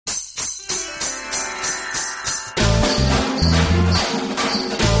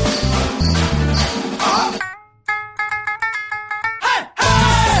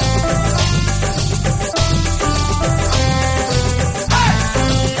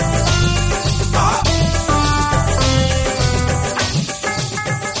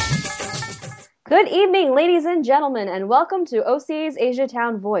Good evening, ladies and gentlemen, and welcome to OCA's Asia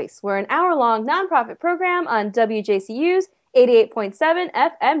Town Voice. We're an hour-long nonprofit program on WJCU's 88.7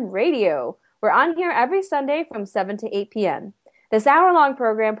 FM radio. We're on here every Sunday from 7 to 8 p.m. This hour-long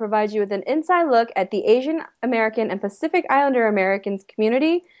program provides you with an inside look at the Asian American and Pacific Islander Americans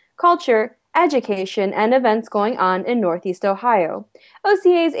community, culture, education, and events going on in Northeast Ohio.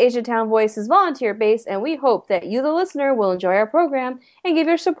 OCA's Asia Town Voice is volunteer-based, and we hope that you, the listener, will enjoy our program and give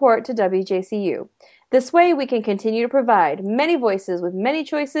your support to WJCU. This way, we can continue to provide many voices with many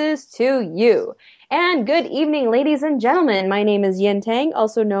choices to you. And good evening, ladies and gentlemen. My name is Yen Tang,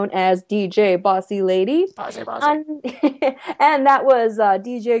 also known as DJ Bossy Lady. Bossy, bossy. And that was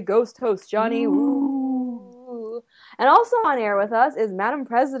DJ Ghost Host Johnny. Ooh. And also on air with us is Madam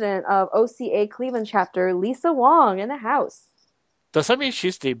President of OCA Cleveland Chapter, Lisa Wong, in the house. Does that mean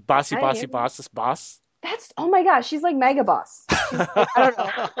she's the bossy I bossy am. boss's boss? That's, oh my gosh, she's like Mega Boss. She's like, I don't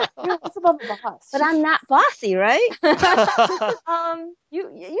know. What's above the boss? But I'm not bossy, right?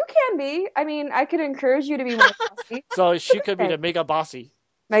 You can be. I mean, I could encourage you to be more bossy. So she could be the mega bossy.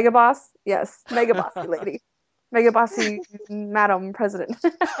 Mega Boss? Yes. Mega Bossy Lady. Mega Bossy Madam President.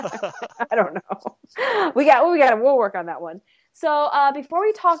 I don't know. We'll work on that one. So before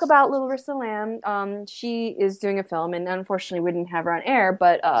we talk about Little Rissa Lamb, she is doing a film, and unfortunately we didn't have her on air,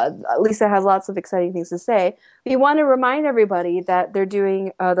 but Lisa has lots of exciting things to say. We want to remind everybody that they're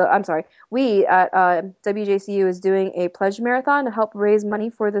doing, we at WJCU is doing a pledge marathon to help raise money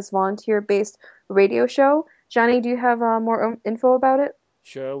for this volunteer-based radio show. Johnny, do you have more info about it?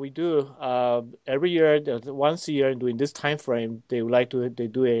 Sure, we do. Every year, once a year during this time frame, they do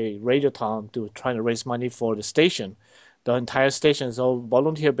a radiothon to try to raise money for the station. The entire station is all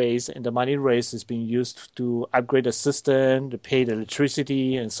volunteer-based, and the money raised is being used to upgrade the system, to pay the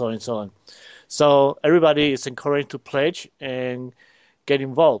electricity, and so on and so on. So everybody is encouraged to pledge and get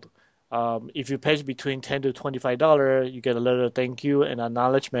involved. If you pledge between $10 to $25, you get a letter of thank you and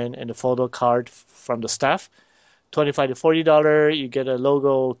acknowledgement and a photo card from the staff. $25 to $40, you get a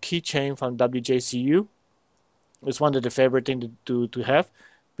logo keychain from WJCU. It's one of the favorite things to have.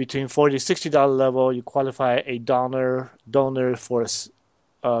 Between $40 to $60 level, you qualify a donor for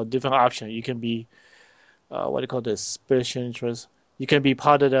a different option. You can be, special interest. You can be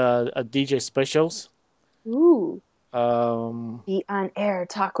part of the DJ specials. Ooh. Um, Be on air,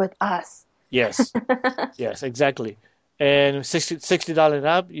 talk with us. yes, yes, exactly. And $60 and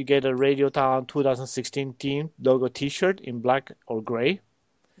up, you get a Radiotown 2016 theme logo T-shirt in black or gray.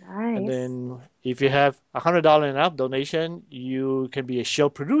 Nice. And then if you have $100 and up donation, you can be a show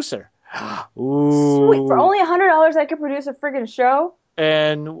producer. Ooh. Sweet. For only $100, I could produce a friggin' show.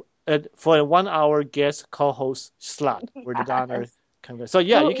 And for a 1 hour guest co-host slot where the donor can go. So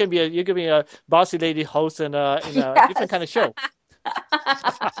yeah, you can be a bossy lady host in a different kind of show.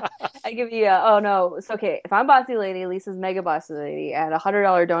 I give you oh no, it's okay. If I'm bossy lady, Lisa's mega bossy lady, and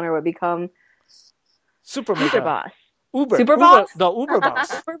 $100 donor would become Super Super boss. Uber. Super boss? No, Uber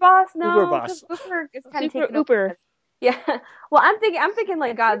boss. Uber boss? No, Uber boss. Uber is kind of Super taken Uber. over. Yeah. Well, I'm thinking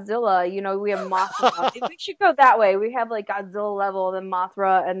like Godzilla. You know, we have Mothra. Maybe we should go that way. We have like Godzilla level, then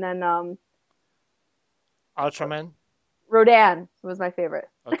Mothra, and then Ultraman. Rodan was my favorite.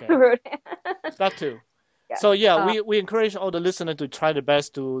 Okay. Rodan. That too. Yeah. So yeah, we encourage all the listeners to try the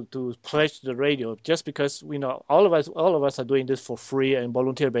best to pledge the radio, just because we know all of us are doing this for free and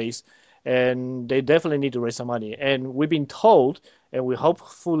volunteer based, and they definitely need to raise some money. And we've been told, and we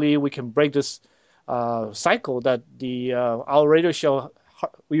hopefully we can break this cycle that our radio show,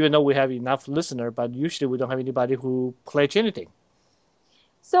 even though we have enough listener, but usually we don't have anybody who pledge anything.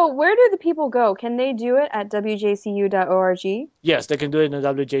 So where do the people go? Can they do it at wjcu.org? Yes, they can do it at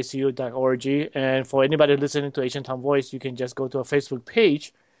wjcu.org. And for anybody listening to Asian Town Voice, you can just go to our Facebook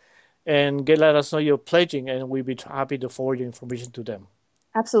page and let us know you're pledging, and we'll be happy to forward your information to them.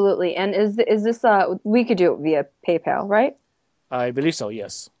 Absolutely. And is this we could do it via PayPal, right? I believe so,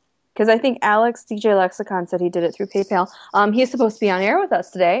 yes. Because I think Alex, DJ Lexicon, said he did it through PayPal. He's supposed to be on air with us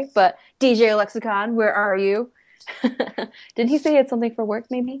today, but DJ Lexicon, where are you? Didn't he say he had something for work,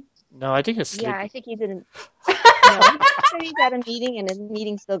 maybe? No, I think it's sleeping. Yeah, I think he didn't. No, he said he's at a meeting and his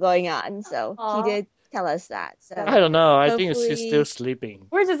meeting's still going on, so Aw. he did tell us that. So I don't know. I think he's hopefully- still sleeping.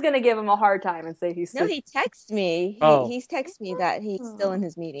 We're just going to give him a hard time and say he's No, he texted me. Oh. He's texted me that he's still in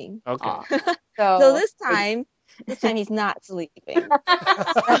his meeting. Okay. Aw. So this time he's not sleeping.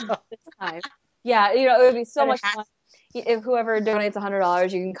 this time. Yeah, you know, it would be so But it much has- fun. If whoever donates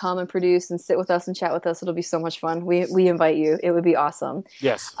 $100, you can come and produce and sit with us and chat with us. It'll be so much fun. We invite you. It would be awesome.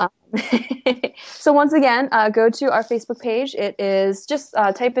 Yes. So once again, go to our Facebook page. It is just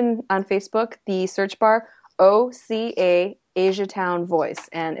type in on Facebook the search bar OCA Asia Town Voice,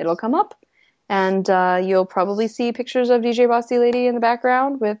 and it'll come up. And you'll probably see pictures of DJ Bossy Lady in the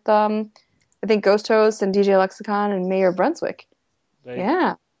background with, I think, Ghost Host and DJ Lexicon and Mayor Brunswick.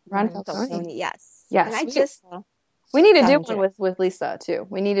 Yeah, Ron Falcone. Yes. Yes. And I just we need to do one with Lisa too.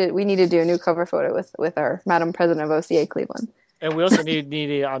 We need to do a new cover photo with our Madam President of OCA Cleveland. And we also need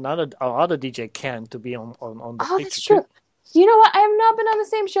another DJ Ken to be on the picture. That's true. You know what? I have not been on the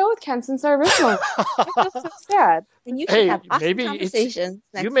same show with Ken since our original. I feel so sad. And you should have awesome conversations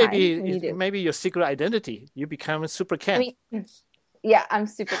next time. Maybe your secret identity. You become Super Ken. I mean, yeah, I'm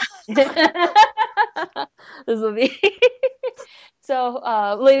Super Ken. This will be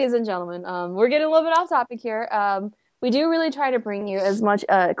so. Ladies and gentlemen, we're getting a little bit off topic here. We do really try to bring you as much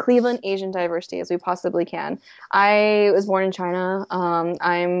Cleveland Asian diversity as we possibly can. I was born in China.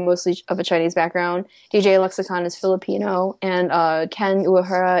 I'm mostly of a Chinese background. DJ Lexicon is Filipino, and Ken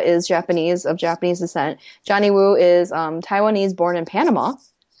Uehara is Japanese, of Japanese descent. Johnny Wu is Taiwanese, born in Panama.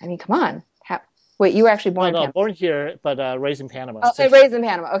 I mean, come on. Wait, you were actually born in Panama? Born here, but raised in Panama. Oh, raised in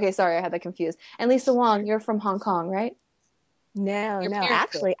Panama. Okay, sorry, I had that confused. And Lisa Wong, you're from Hong Kong, right? No.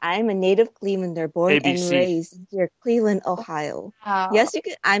 Actually, I'm a native Clevelander, born and raised here, Cleveland, Ohio. Wow. Yes, you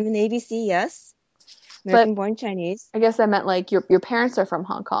could. I'm an ABC. Yes, American-born Chinese. I guess I meant like your parents are from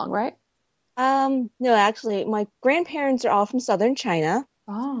Hong Kong, right? No, actually, my grandparents are all from southern China.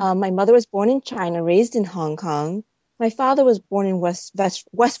 Oh. My mother was born in China, raised in Hong Kong. My father was born in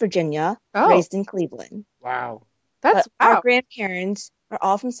West Virginia, raised in Cleveland. Wow. Our grandparents are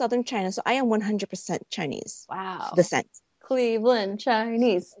all from southern China, so I am 100% Chinese. Wow. Descent. Cleveland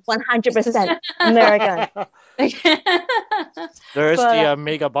Chinese. 100% American. There's the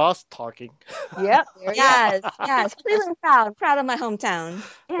mega boss talking. Yep. Yes. Cleveland proud of my hometown.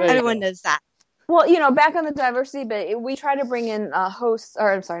 Everyone knows that. Well, back on the diversity bit, we try to bring in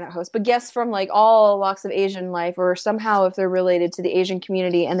guests from like all walks of Asian life, or somehow if they're related to the Asian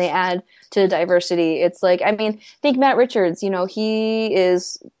community and they add to the diversity. It's like, I mean, think Matt Richards, he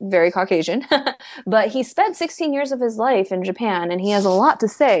is very Caucasian, but he spent 16 years of his life in Japan and he has a lot to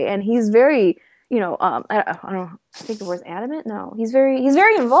say, and he's very, I don't know, I think the word's adamant. No, he's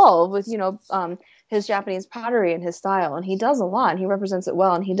very involved with, his Japanese pottery and his style, and he does a lot, and he represents it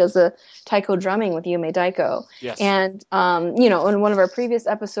well, and he does the taiko drumming with Yume Daiko. Yes. And, in one of our previous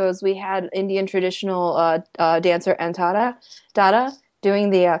episodes, we had Indian traditional dancer Antada Dada doing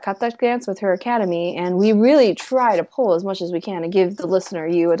the Kathak dance with her academy, and we really try to pull as much as we can to give the listener,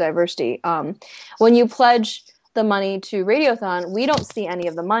 you, a diversity. When you pledge the money to Radiothon, we don't see any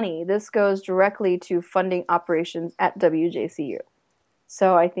of the money. This goes directly to funding operations at WJCU.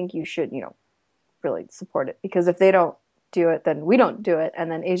 So I think you should, really support it, because if they don't do it, then we don't do it, and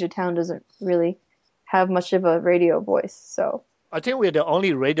then Asia Town doesn't really have much of a radio voice. So I think we're the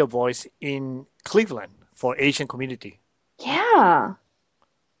only radio voice in Cleveland for Asian community. Yeah.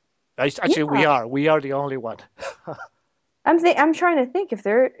 Actually, we are the only one. I'm trying to think if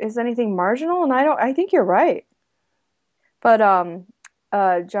there is anything marginal, and I think you're right. But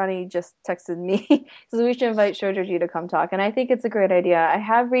Johnny just texted me, so we should invite Shojoji to come talk, and I think it's a great idea. I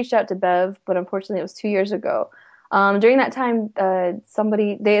have reached out to Bev, but unfortunately it was 2 years ago. During that time,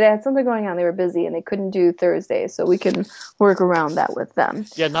 they had something going on. They were busy and they couldn't do Thursday, so we can work around that with them.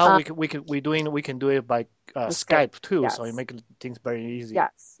 Yeah, now we can do it by Skype too, yes. So you make things very easy.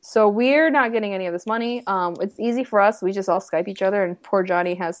 Yes. So we're not getting any of this money. It's easy for us. We just all Skype each other, and poor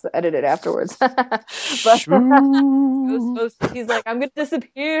Johnny has to edit it afterwards. But he's like, I'm gonna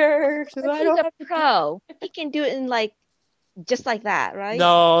disappear. I don't have to go. He can do it in just like that, right?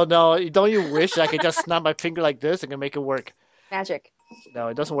 No, don't you wish I could just snap my finger like this and can make it work? Magic. No,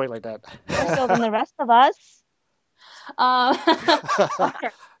 it doesn't work like that. So than the rest of us.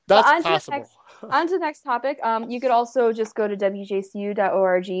 That's possible. On to the next topic. You could also just go to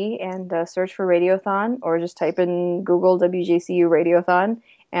wjcu.org and search for Radiothon, or just type in Google WJCU Radiothon.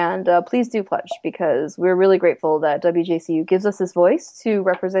 And please do pledge, because we're really grateful that WJCU gives us this voice to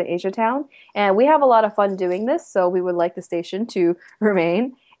represent Asia Town. And we have a lot of fun doing this, so we would like the station to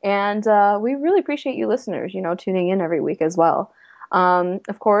remain. And we really appreciate you listeners, tuning in every week as well.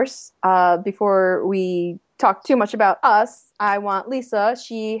 Of course, before we talk too much about us, I want Lisa.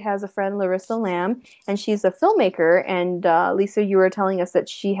 She has a friend, Larissa Lamb, and she's a filmmaker. And Lisa, you were telling us that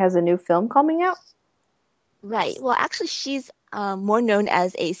she has a new film coming out? Right. Well, actually, she's more known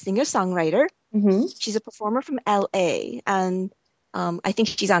as a singer-songwriter. Mm-hmm. She's a performer from LA, and I think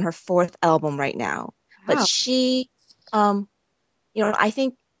she's on her 4th album right now. Wow. But she, I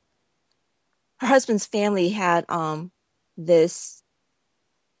think her husband's family had this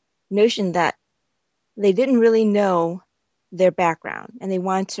notion that they didn't really know their background, and they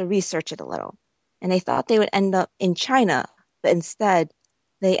wanted to research it a little. And they thought they would end up in China, but instead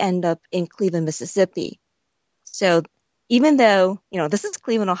they end up in Cleveland, Mississippi. So even though, this is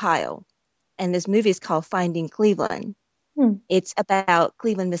Cleveland, Ohio, and this movie is called Finding Cleveland, it's about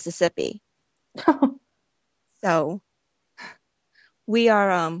Cleveland, Mississippi. So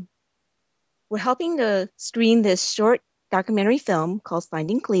we're helping to screen this short documentary film called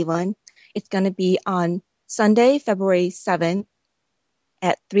Finding Cleveland. It's going to be on Sunday, February 7th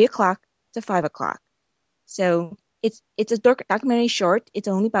at 3 o'clock to 5 o'clock. So it's a documentary short. It's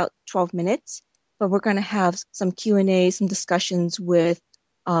only about 12 minutes, but we're going to have some Q&A, some discussions with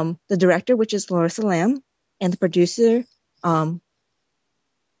the director, which is Larissa Lamb, and the producer.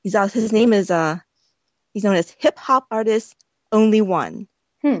 His name is he's known as hip hop artist Only One.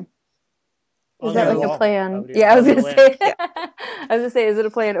 Is that like a play on? Yeah, I was gonna say. I was gonna say, is it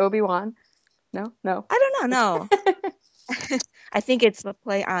a play on Obi-Wan? No. I don't know. No. I think it's a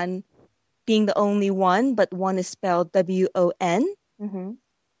play on being the only one, but one is spelled W-O-N. Mm-hmm.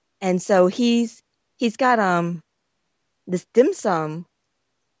 And so he's got this dim sum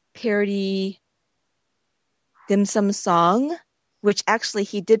parody dim sum song, which actually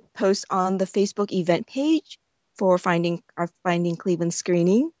he did post on the Facebook event page for our Finding Cleveland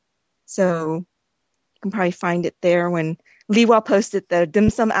screening. So you can probably find it there when Liwa posted the dim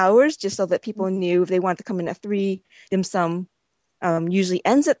sum hours, just so that people knew if they wanted to come in at 3, dim sum usually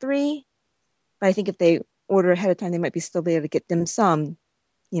ends at 3. But I think if they order ahead of time, they might still be able to get dim sum,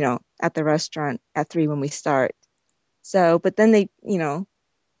 at the restaurant at 3 when we start. So, but then he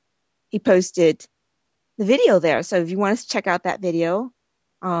posted the video there. So if you want to check out that video,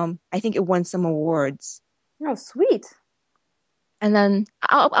 I think it won some awards. Oh, sweet. And then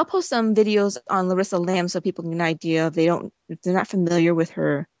I'll post some videos on Larissa Lamb so people get an idea if they're not familiar with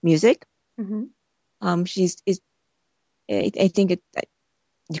her music. Mm-hmm. I think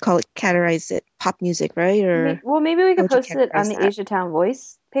you call it, categorize it pop music, right? Or well, maybe we could post it on the Asia Town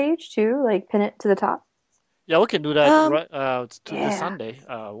Voice page too, like pin it to the top. Yeah, we can do that to the Sunday.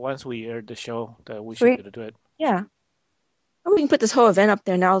 Once we air the show, that we should be able to do it. Yeah. We can put this whole event up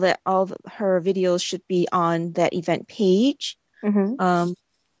there now that all her videos should be on that event page. Mm-hmm.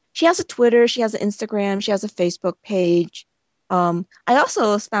 She has a Twitter, she has an Instagram, she has a Facebook page. I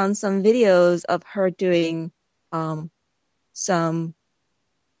also found some videos of her doing some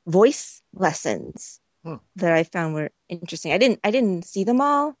voice lessons that I found were interesting. I didn't see them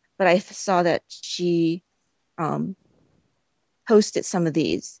all, but I saw that she hosted some of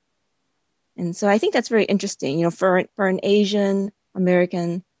these. And so I think that's very interesting, for an Asian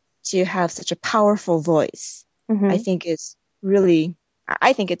American to have such a powerful voice. Mm-hmm. I think it's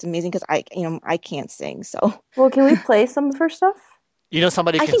amazing because I can't sing. So, well, can we play some of her stuff?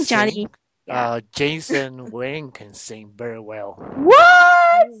 Somebody can sing. Johnny, Jason Wang can sing very well.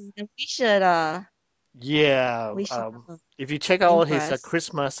 What? We should. Yeah. If you check out his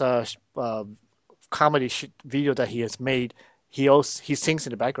Christmas comedy video that he has made, he sings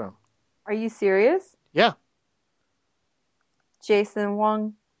in the background. Are you serious? Yeah. Jason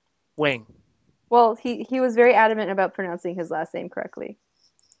Wang. Well, he was very adamant about pronouncing his last name correctly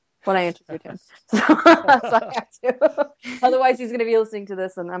when I interviewed him. So I have to. Otherwise, he's going to be listening to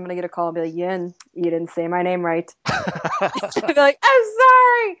this, and I'm going to get a call and be like, Yin, you didn't say my name right. I'll be like, I'm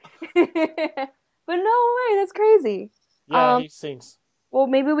sorry. But no way, that's crazy. Yeah, he sings. Well,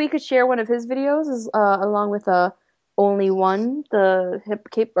 maybe we could share one of his videos along with Only One, the hip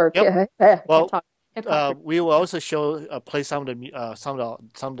cape or we will also play some of the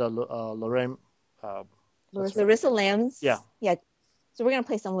Lorraine. Larissa Lamb's. Yeah. So we're gonna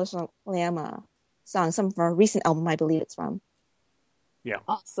play some Larissa Lamb songs, some of our recent album, I believe it's from. Yeah.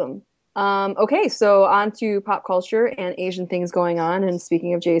 Awesome. Okay, so on to pop culture and Asian things going on. And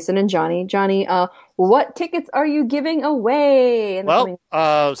speaking of Jason and Johnny, what tickets are you giving away?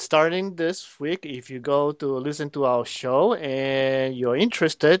 Starting this week, if you go to listen to our show and you're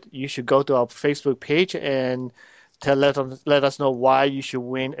interested, you should go to our Facebook page and let us know why you should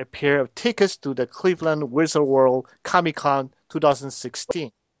win a pair of tickets to the Cleveland Wizard World Comic-Con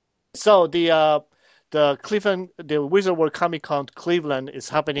 2016. So the Wizard World Comic-Con Cleveland is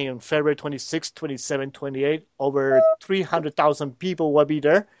happening on February 26, 27, 28. Over 300,000 people will be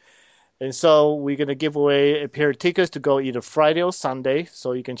there. And so we're going to give away a pair of tickets to go either Friday or Sunday,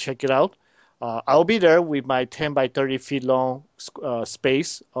 so you can check it out. I'll be there with my 10 by 30 feet long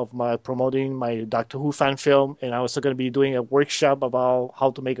space of promoting my Doctor Who fan film, and I'm also going to be doing a workshop about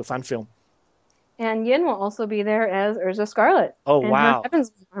how to make a fan film. And Yin will also be there as Urza Scarlet. Oh, wow. Her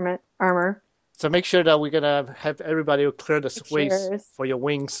Heaven's armor. So make sure that we're going to have everybody clear the space for your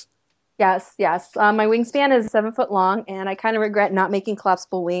wings. Yes, yes. My wingspan is 7 foot long, and I kind of regret not making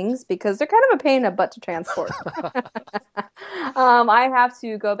collapsible wings because they're kind of a pain in the butt to transport. I have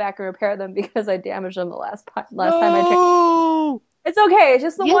to go back and repair them because I damaged them the last time I trained. No. It's okay. It's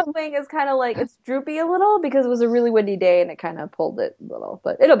just the Yeah. one wing is kind of like it's droopy a little because it was a really windy day and it kind of pulled it a little,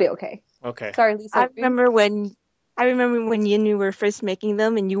 but it'll be okay. Okay. Sorry, Lisa. I remember when you were first making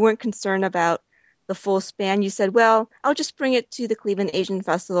them and you weren't concerned about the full span. You said, "Well, I'll just bring it to the Cleveland Asian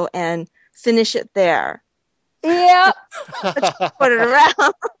Festival and finish it there. Yeah, Put it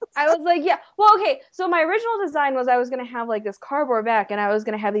around." I was like, yeah. Well, okay. So my original design was I was gonna have like this cardboard back, and I was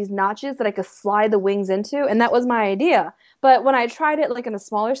gonna have these notches that I could slide the wings into, and that was my idea. But when I tried it like on a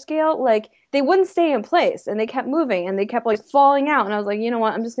smaller scale, like they wouldn't stay in place, and they kept moving, and they kept like falling out. And I was like, you know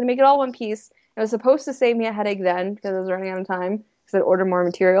what? I'm just gonna make it all one piece. It was supposed to save me a headache then because I was running out of time because I'd ordered more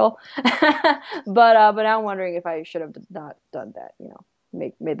material. But now I'm wondering if I should have not done that. You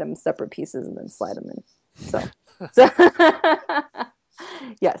know, made them separate pieces and then slide them in. So.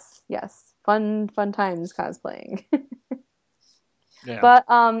 Yes, yes. Fun times cosplaying. Yeah. But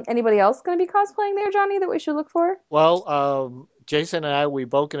anybody else going to be cosplaying there, Johnny, that we should look for? Well, Jason and I, we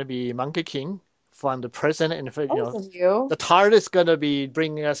both gonna be Monkey King from the present, and Both of you. the TARDIS gonna be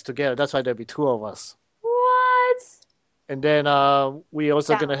bringing us together. That's why there'll be two of us. What? And then we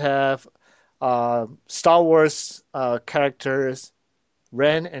also Yeah. gonna have Star Wars characters,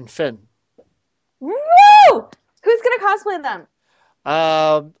 Ren and Finn. Woo! Who's going to cosplay them?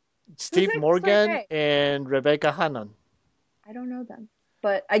 Steve gonna cosplay Morgan Rey? and Rebecca Hannon. I don't know them.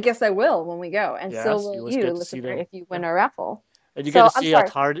 But I guess I will when we go. And Yes, so you will always you, get to see listener, them. if you win our raffle. And you're So, gonna I'm see a sorry.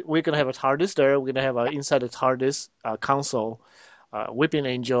 TARDIS. We're gonna have a TARDIS there. We're gonna have inside the TARDIS console, Whipping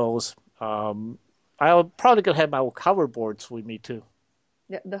Angels. I'll probably gonna have my hoverboards with me too.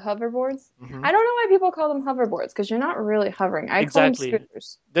 The hoverboards? Hmm. I don't know why people call them hoverboards because you're not really hovering. I Exactly. call them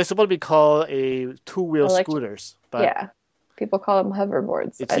scooters. They're supposed to be called a two-wheel Electric. scooters, but Yeah. People call them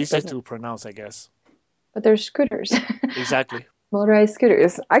hoverboards. it's It easier doesn't- to pronounce, I guess. But they're scooters. Exactly. Motorized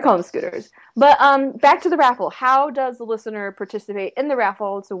scooters. I call them scooters. But back to the raffle. How does the listener participate in the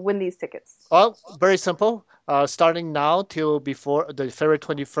raffle to win these tickets? Well, very simple. Starting now till before the February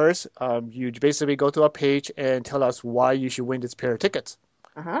 21st, you basically go to our page and tell us why you should win this pair of tickets.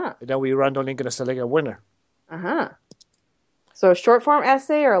 Uh-huh. And then we randomly gonna select a winner. Uh-huh. So a short form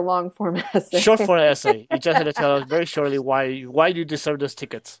essay or a long form essay? Short form essay. You just have to tell us very shortly why you deserve those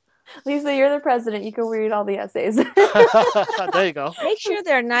tickets. Lisa, you're the president. You can read all the essays. There you go. Make sure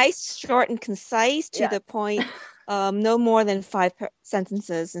they're nice, short, and concise, to Yeah. the point. No more than 5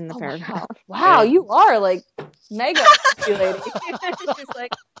 sentences in the Oh, paragraph. wow, And- you are like mega you lady. She's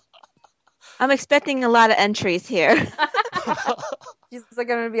like I'm expecting a lot of entries here. she's like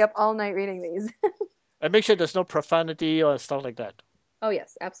gonna be up all night reading these. And make sure there's no profanity or stuff like that. Oh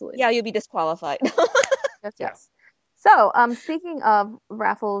yes, absolutely. Yeah, you'll be disqualified. Yes, yes. So, speaking of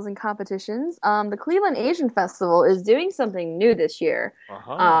raffles and competitions, the Cleveland Asian Festival is doing something new this year.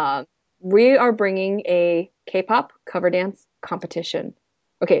 Uh-huh. We are bringing a K-pop cover dance competition.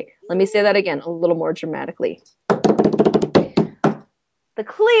 Okay, let me say that again a little more dramatically. The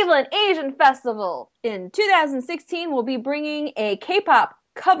Cleveland Asian Festival in 2016 will be bringing a K-pop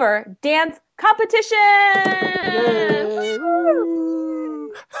cover dance competition. Yay!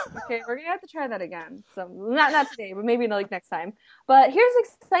 Woo! Okay, we're gonna have to try that again. So not today, but maybe like next time. But here's the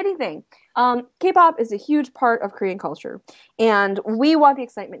exciting thing. K-pop is a huge part of Korean culture, and we want the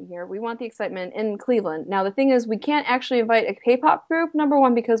excitement here. We want the excitement in Cleveland. Now the thing is, we can't actually invite a K-pop group. Number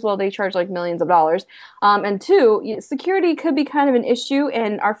one, because well, they charge like millions of dollars, and two, security could be kind of an issue.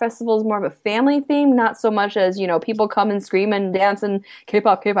 And our festival is more of a family theme, not so much as people come and scream and dance and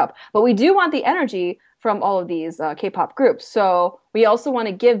K-pop. But we do want the energy from all of these K-pop groups. So we also want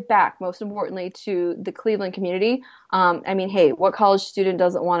to give back, most importantly, to the Cleveland community. I mean, hey, what college student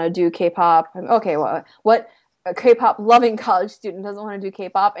doesn't want to do K-pop? Okay, well, what a K-pop loving college student doesn't want to do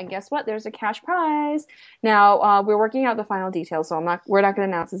K-pop? And guess what? There's a cash prize. Now, we're working out the final details, so we're not going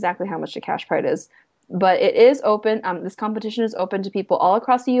to announce exactly how much the cash prize is. But it is open. This competition is open to people all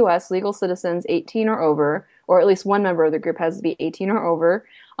across the U.S., legal citizens 18 or over, or at least one member of the group has to be 18 or over,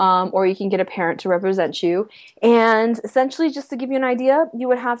 or you can get a parent to represent you. And essentially, just to give you an idea, you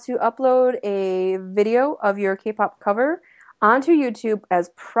would have to upload a video of your K-pop cover onto YouTube as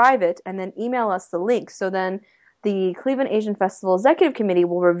private and then email us the link. So then the Cleveland Asian Festival Executive Committee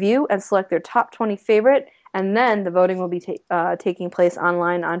will review and select their top 20 favorite, and then the voting will be taking place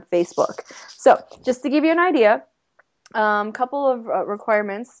online on Facebook. So just to give you an idea, couple of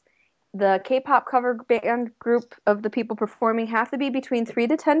requirements. The K-pop cover band group of the people performing have to be between 3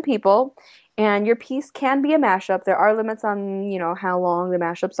 to 10 people, and your piece can be a mashup. There are limits on, how long the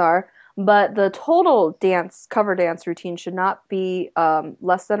mashups are. but the total cover dance routine should not be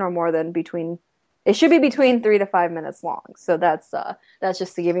less than or more than it should be between 3 to 5 minutes long. So that's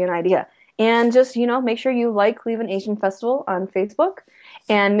just to give you an idea. And just, make sure you like Cleveland Asian Festival on Facebook,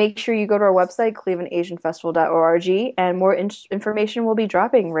 and make sure you go to our website, clevelandasianfestival.org, and more information will be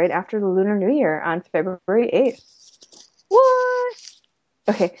dropping right after the Lunar New Year on February 8th. What?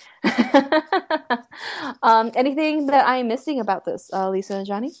 Okay. Anything that I'm missing about this, Lisa and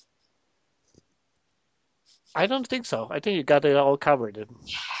Johnny? I don't think so. I think you got it all covered.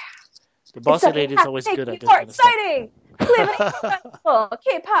 The bossy lady is always good at this more kind of stuff. exciting! Cleveland Festival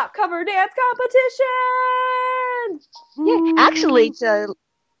K-pop cover dance competition! Yeah, actually,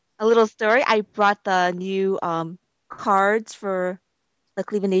 a little story. I brought the new cards for the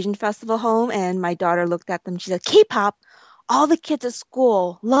Cleveland Asian Festival home, and my daughter looked at them. She said, K-pop? All the kids at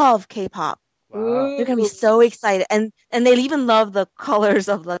school love K-pop. Wow. They're going to be so excited. And they even love the colors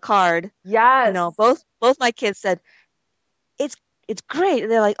of the card. Yes. Both my kids said, it's great.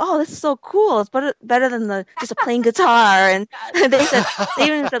 They're like, oh, this is so cool. It's better than just a plain guitar. And they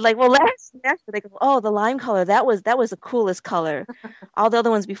even said like, well, last year they go, oh, the lime color, that was the coolest color. All the other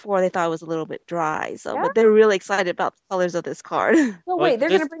ones before they thought it was a little bit dry. So, but they're really excited about the colors of this card. No, wait, they're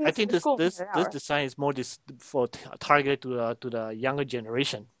going to bring I this think to school. this design is more for targeted to the younger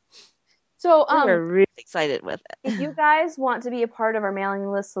generation. So we're really excited with it. If you guys want to be a part of our mailing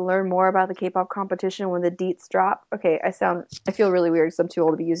list to learn more about the K-pop competition when the deets drop, I feel really weird because I'm too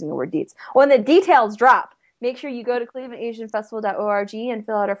old to be using the word deets. When the details drop, make sure you go to clevelandasianfestival.org and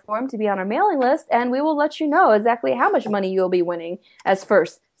fill out a form to be on our mailing list, and we will let you know exactly how much money you'll be winning as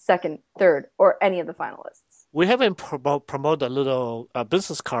first, second, third, or any of the finalists. We haven't promoted a little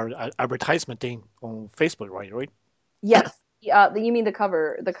business card advertisement thing on Facebook, right? Yes. You mean the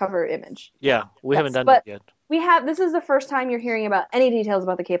cover image? Yeah, we haven't done that yet. We have. This is the first time you're hearing about any details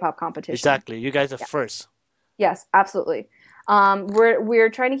about the K-pop competition. Exactly, you guys are first. Yes, absolutely.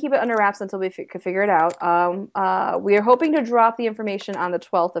 We're trying to keep it under wraps until we can figure it out. We are hoping to drop the information on the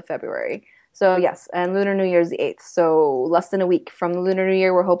 12th of February. So yes, and Lunar New Year is the 8th. So less than a week from the Lunar New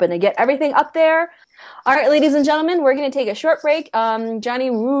Year, we're hoping to get everything up there. All right, ladies and gentlemen, we're going to take a short break. Johnny,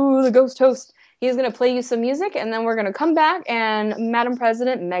 woo, the ghost host. He's going to play you some music, and then we're going to come back, and Madam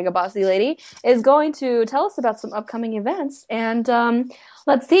President, Mega Bossy Lady, is going to tell us about some upcoming events. And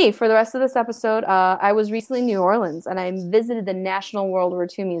let's see, for the rest of this episode, I was recently in New Orleans, and I visited the National World War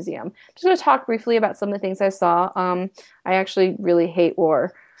II Museum. I'm just going to talk briefly about some of the things I saw. I actually really hate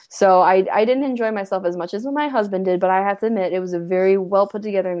war. So I didn't enjoy myself as much as my husband did, but I have to admit, it was a very well put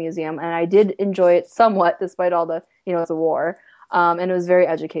together museum, and I did enjoy it somewhat, despite all the, it's a war. And it was very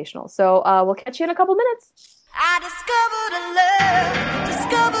educational. So we'll catch you in a couple minutes. I discovered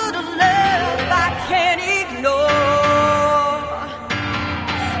a love I can't ignore.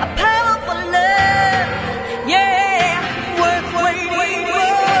 A powerful love, yeah, worth waiting for.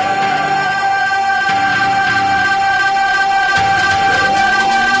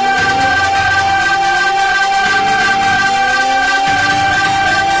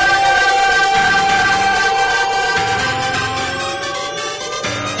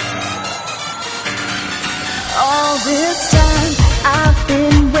 All this time I've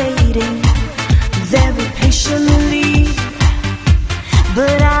been waiting very patiently,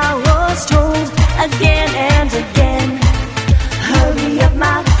 but I was told again and again, hurry up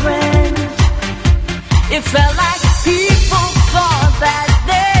my friend. It felt like people thought that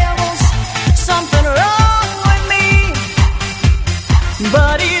there was something wrong with me,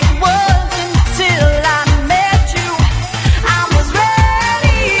 but it wasn't till I met you I was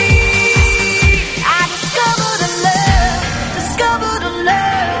ready. I discovered a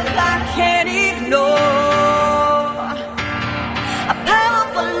love I can't ignore. A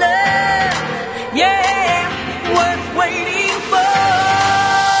powerful love, yeah, worth waiting for.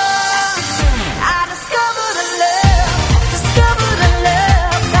 I discovered a love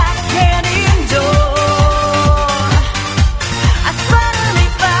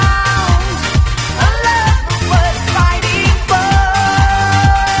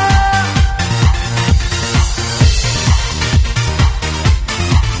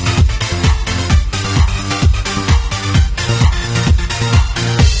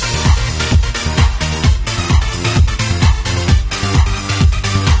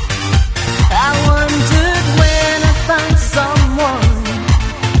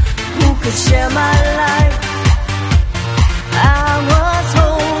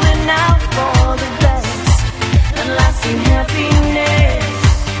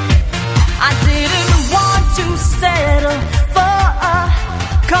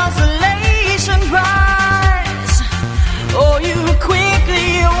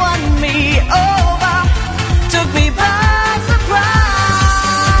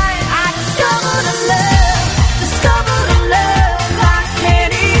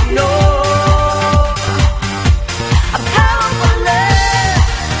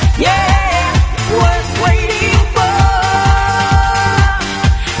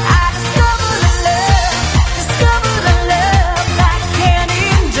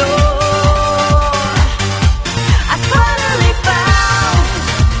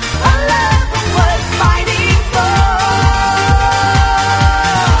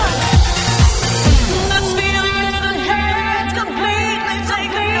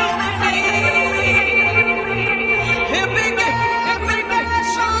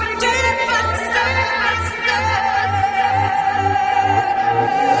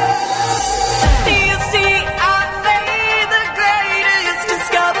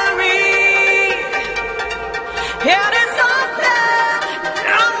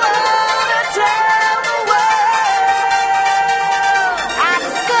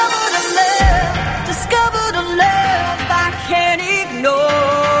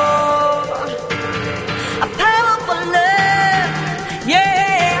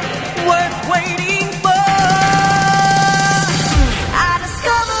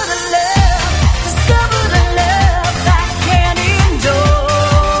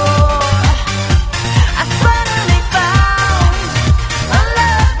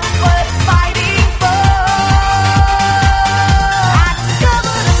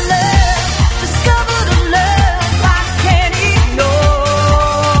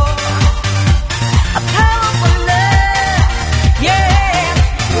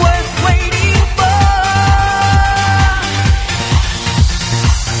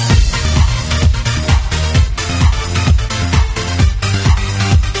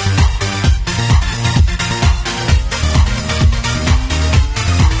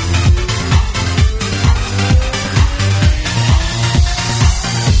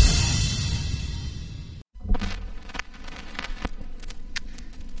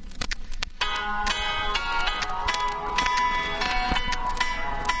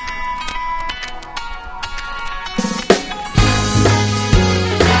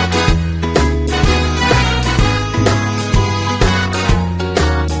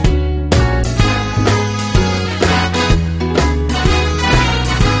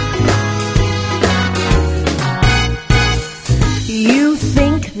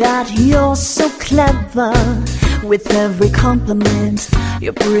think that you're so clever. With every compliment,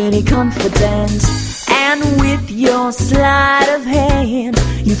 you're pretty confident. And with your sleight of hand,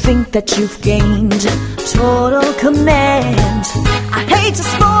 you think that you've gained total command. I hate to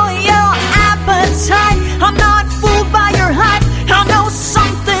spoil your appetite. I'm not fooled by your hype. I know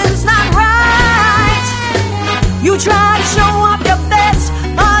something's not right. You try to show off your best.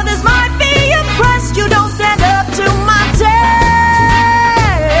 Others might be impressed. You don't stand up to my test.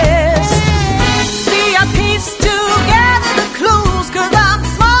 See, I pieced together the clues, 'cause I'm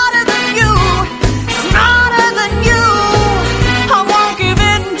smarter than you. Smarter than you. I won't give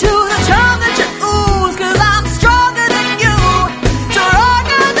in to the charm that you ooze, 'cause I'm stronger than you.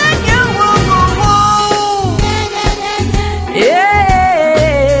 Stronger than you.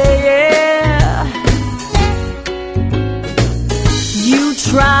 Yeah, yeah. You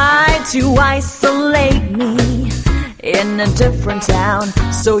tried to isolate me in a different town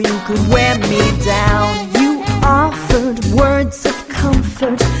so you could wear me down. You offered words of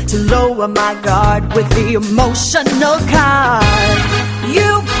comfort to lower my guard with the emotional card. You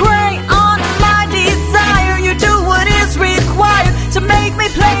prey on my desire. You do what is required to make me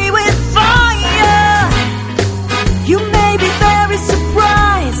play with fire. You may be very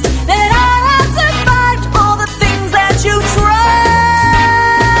surprised that I have survived all the things that you tried.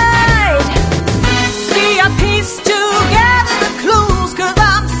 See, I pieced together the clues, 'cause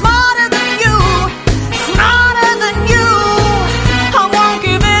I'm smarter than you. Smarter than you. I won't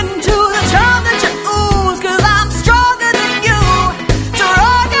give in to the charm that you ooze, 'cause I'm stronger than you.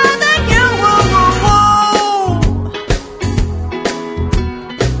 Stronger than you.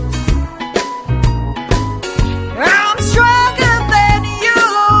 I'm stronger than you.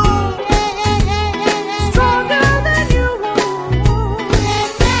 Stronger than you.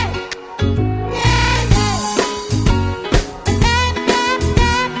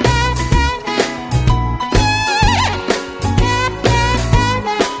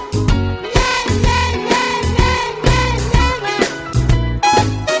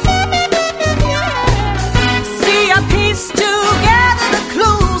 See, I pieced together the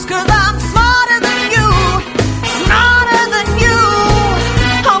clues, 'cause I'm smarter than you. Smarter than you.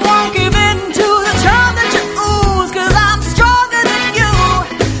 I won't give in to the charm that you ooze, 'cause I'm stronger than you.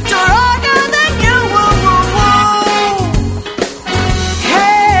 Stronger than you.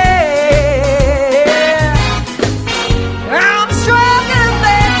 Hey, I'm stronger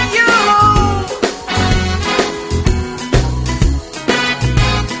than you.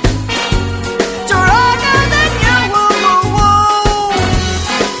 Stronger than you.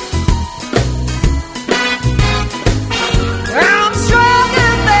 I'm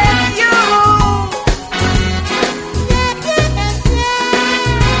stronger than you.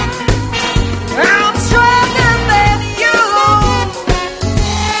 I'm stronger than you.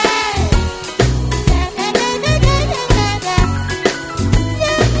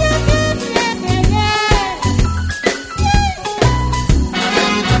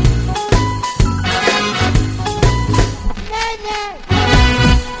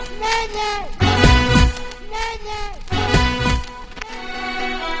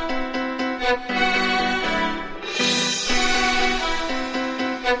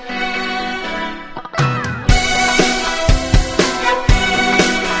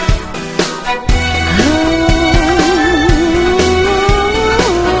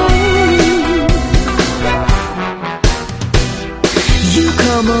 You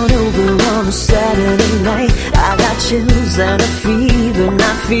come on over on a Saturday night. I got chills and a fever,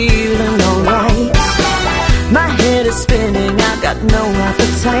 not feeling alright. My head is spinning, I got no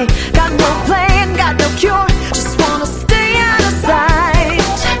appetite. Got no plan, got no cure, just wanna stay out of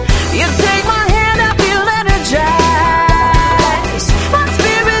sight. You take my hand, I feel energized. My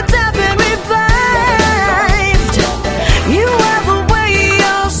spirits have been revived. You have a way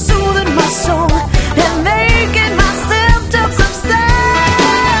of soothing my soul and making my symptoms subside.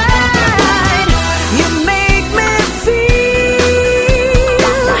 You make me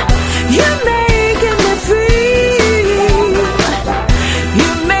feel. You're making me feel. You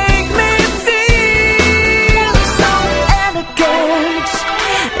make me feel so elegant,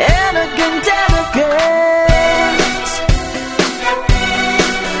 elegant, elegant.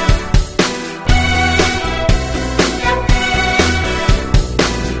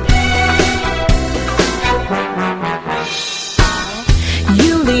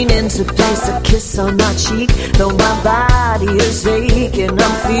 You lean into place a kiss on my cheek, though my body is aching.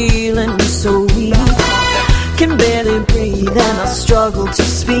 I'm feeling so weak. Can barely breathe and I struggle to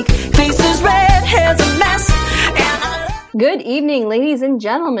speak. Face is red, hair's a mess, and I Good evening, ladies and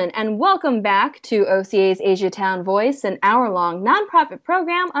gentlemen, and welcome back to OCA's Asiatown Voice, an hour-long nonprofit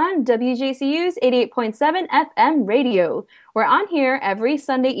program on WJCU's 88.7 FM radio. We're on here every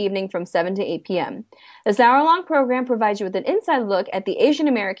Sunday evening from 7 to 8 p.m. This hour-long program provides you with an inside look at the Asian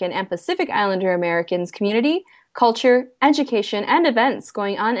American and Pacific Islander Americans community, culture, education, and events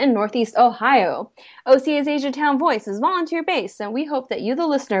going on in Northeast Ohio. OCA's Asiatown Voice is volunteer-based, and we hope that you, the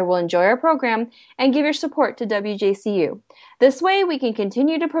listener, will enjoy our program and give your support to WJCU. This way, we can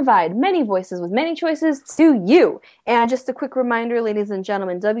continue to provide many voices with many choices to you. And just a quick reminder, ladies and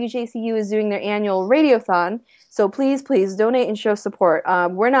gentlemen, WJCU is doing their annual radiothon, so please donate and show support.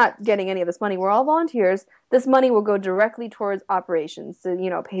 We're not getting any of this money. We're all volunteers. This money will go directly towards operations to,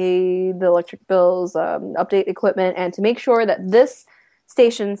 pay the electric bills, update equipment, and to make sure that this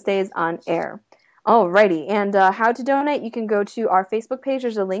station stays on air. Alrighty, and how to donate? You can go to our Facebook page.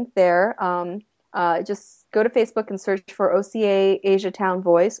 There's a link there. Just go to Facebook and search for OCA Asiatown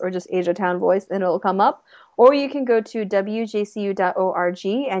Voice or just Asiatown Voice, and it'll come up. Or you can go to wjcu.org,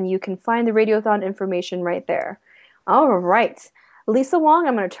 and you can find the Radiothon information right there. All right. Lisa Wong,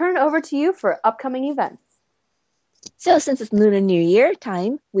 I'm going to turn it over to you for upcoming events. So since it's Lunar New Year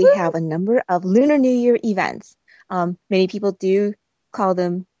time, we have a number of Lunar New Year events. Many people do call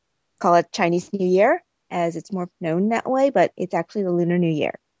it Chinese New Year, as it's more known that way, but it's actually the Lunar New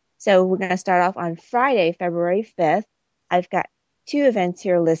Year. So we're going to start off on Friday, February 5th. I've got 2 events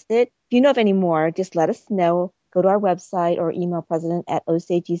here listed. If you know of any more, just let us know. Go to our website or email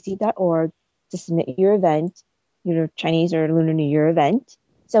president@osagc.org to submit your event, your Chinese or Lunar New Year event.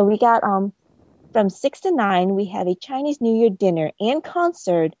 So we got from 6 to 9, we have a Chinese New Year dinner and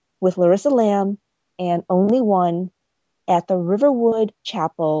concert with Larissa Lamb and Only One at the Riverwood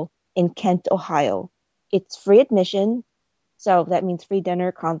Chapel in Kent, Ohio. It's free admission, so that means free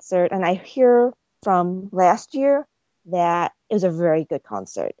dinner, concert, and I hear from last year that it was a very good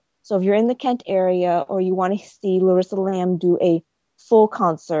concert. So if you're in the Kent area or you want to see Larissa Lamb do a full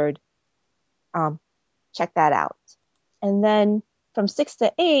concert, check that out. And then from 6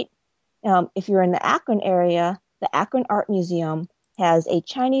 to 8, if you're in the Akron area, the Akron Art Museum has a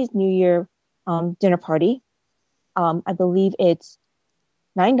Chinese New Year dinner party. I believe it's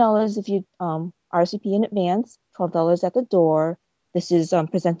 $9 if you RSVP in advance, $12 at the door. This is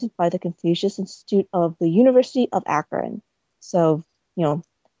presented by the Confucius Institute of the University of Akron. So,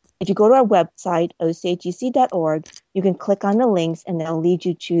 if you go to our website, ocagc.org, you can click on the links and they'll lead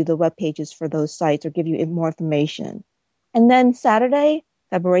you to the web pages for those sites or give you more information. And then Saturday,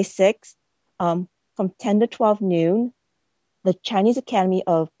 February 6th, from 10 to 12 noon, the Chinese Academy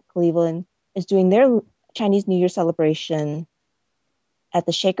of Cleveland is doing their Chinese New Year celebration at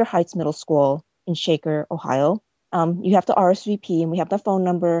the Shaker Heights Middle School in Shaker, Ohio. You have to RSVP, and we have the phone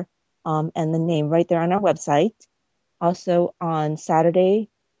number and the name right there on our website. Also, on Saturday,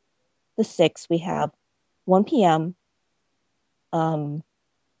 the 6th, we have 1 p.m. A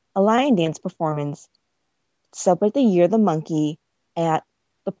lion dance performance to celebrate the Year of the Monkey at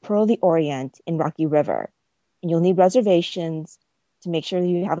the Pearl of the Orient in Rocky River. And you'll need reservations to make sure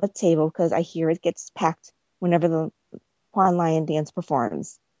you have a table because I hear it gets packed whenever the Quan Lion Dance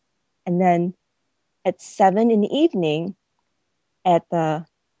performs. And then at 7 in the evening at I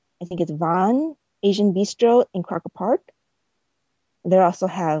think it's Van Asian Bistro in Crocker Park, they're also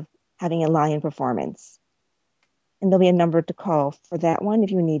having a lion performance. And there'll be a number to call for that one if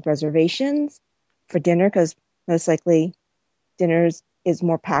you need reservations for dinner, because most likely dinners is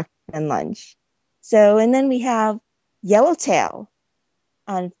more packed than lunch. So, and then we have Yellowtail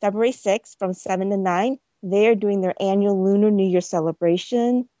on February 6th from 7 to 9. They're doing their annual Lunar New Year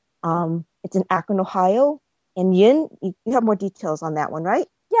celebration. It's in Akron, Ohio. And Yin, you have more details on that one, right?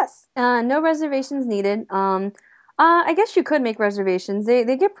 Yes, no reservations needed. I guess you could make reservations.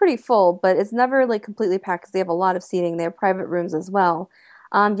 They get pretty full, but it's never like completely packed because they have a lot of seating. They have private rooms as well.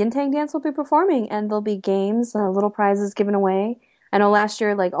 Yin Tang Dance will be performing, and there'll be games, little prizes given away. I know last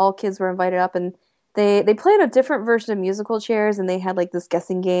year, like, all kids were invited up, and they played a different version of musical chairs, and they had like this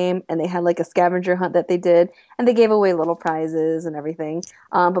guessing game, and they had like a scavenger hunt that they did, and they gave away little prizes and everything.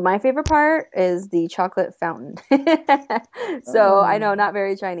 But my favorite part is the chocolate fountain. So I know, not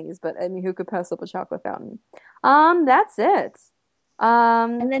very Chinese, but I mean, who could pass up a chocolate fountain? That's it.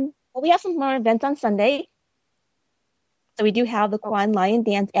 And then we have some more events on Sunday. So we do have the Quan Lion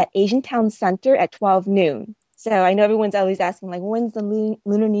Dance at Asian Town Center at 12 noon. So I know everyone's always asking, like, when's the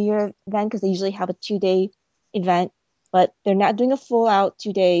Lunar New Year event? Because they usually have a 2-day event, but they're not doing a full-out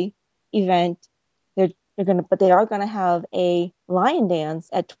 2-day event. But they are gonna have a lion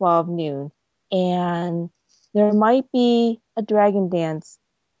dance at 12 noon, and there might be a dragon dance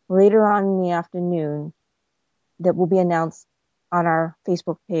later on in the afternoon. that will be announced on our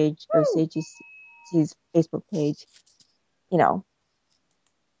Facebook page, OCAGC's Facebook page, you know,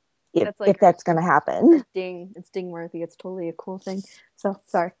 if that's going to happen. It's ding worthy. It's totally a cool thing. So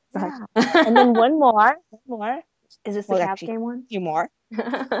sorry. Yeah. And then one more. Is this the Caps game one? A few more.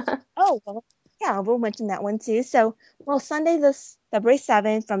 Oh, well, yeah, we'll mention that one too. So, well, Sunday, this February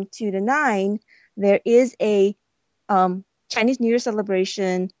 7th from 2 to 9, there is a Chinese New Year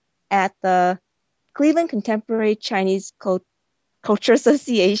celebration at the Cleveland Contemporary Chinese Culture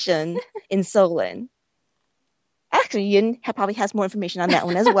Association in Solon. Actually, Yin probably has more information on that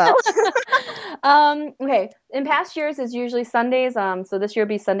one as well. Okay. In past years, it's usually Sundays. So this year will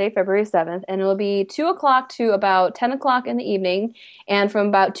be Sunday, February 7th, and it will be 2 o'clock to about 10 o'clock in the evening. And from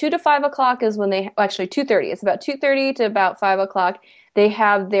about 2 to 5 o'clock is when actually 2:30. It's about 2:30 to about 5 o'clock. They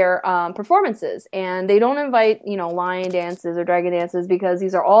have their performances, and they don't invite, lion dances or dragon dances because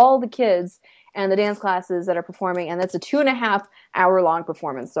these are all the kids and the dance classes that are performing, and that's a 2.5-hour long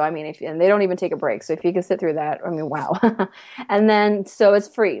performance. So, I mean, and they don't even take a break. So if you can sit through that, I mean, wow. And then, so it's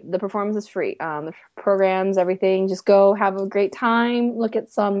free. The performance is free. The programs, everything, just go have a great time, look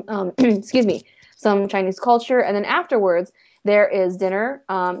at some, some Chinese culture. And then afterwards, there is dinner.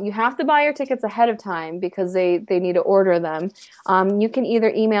 You have to buy your tickets ahead of time because they need to order them. You can either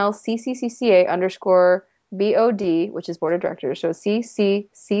email CCCCA_BOD, which is board of directors. So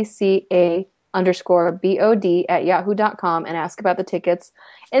CCCCA_BOD@yahoo.com and ask about the tickets.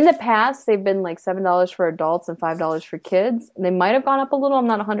 In the past, they've been like $7 for adults and $5 for kids. They might have gone up a little. I'm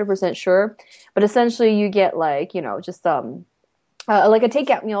not 100% sure. But essentially, you get like, just like a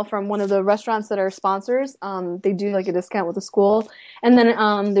takeout meal from one of the restaurants that are sponsors. They do like a discount with the school. And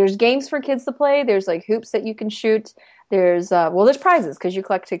then there's games for kids to play. There's like hoops that you can shoot. There's there's prizes because you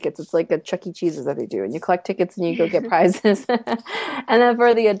collect tickets. It's like a Chuck E. Cheese's that they do, and you collect tickets and you go get prizes. And then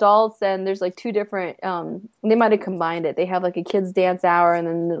for the adults, and there's like two different. They might have combined it. They have like a kids dance hour, and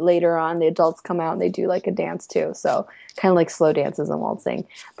then later on the adults come out and they do like a dance too. So kind of like slow dances and waltzing.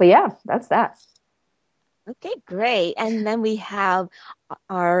 But yeah, that's that. Okay, great. And then we have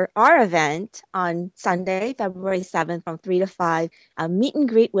our event on Sunday, February 7th from 3 to 5, a meet and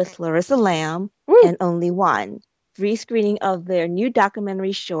greet with Larissa Lamb and Only One. Free screening of their new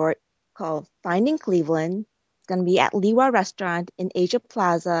documentary short called Finding Cleveland. It's going to be at Liwa Restaurant in Asia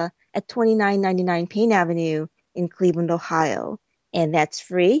Plaza at 2999 Payne Avenue in Cleveland, Ohio. And that's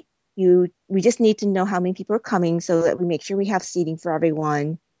free. We just need to know how many people are coming so that we make sure we have seating for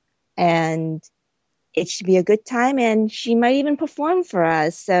everyone. And it should be a good time, and she might even perform for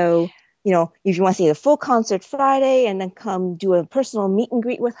us. So, if you want to see the full concert Friday and then come do a personal meet and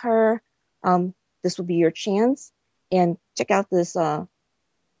greet with her, this will be your chance. And check out this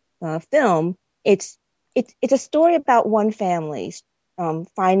film. It's a story about one family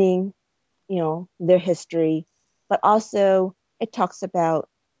finding, their history, but also it talks about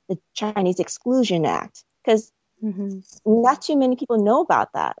the Chinese Exclusion Act because not too many people know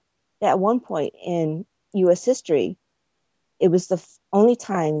about that. At one point in U.S. history, it was the only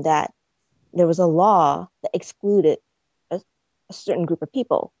time that there was a law that excluded a certain group of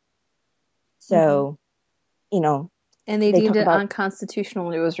people. So, And they deemed it unconstitutional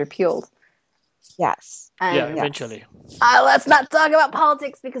and it was repealed. Yes. Eventually. Let's not talk about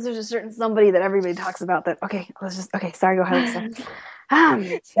politics because there's a certain somebody that everybody talks about that. Okay, sorry, go ahead.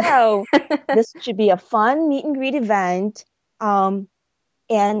 So, this should be a fun meet and greet event. And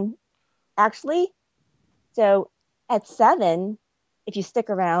actually, so at 7, if you stick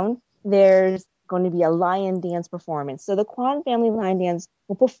around, there's going to be a lion dance performance. So the Kwan Family Lion Dance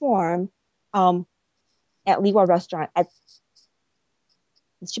will perform at Liwa Restaurant it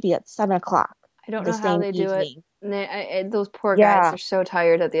should be at 7 o'clock. I don't know how they do it. And those poor guys are so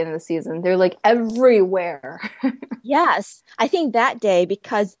tired at the end of the season. They're like everywhere. Yes. I think that day,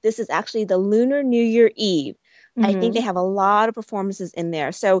 because this is actually the Lunar New Year Eve, I think they have a lot of performances in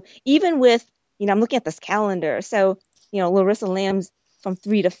there. So even with, I'm looking at this calendar. So, Larissa Lamb's from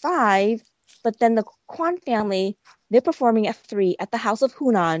 3 to 5, but then the Kwan family, they're performing at 3 at the House of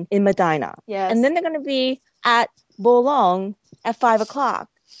Hunan in Medina. Yes. And then they're going to be at Bolong at 5 o'clock.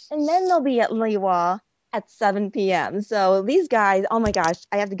 And then they'll be at Liwa at 7 p.m. So these guys, oh my gosh,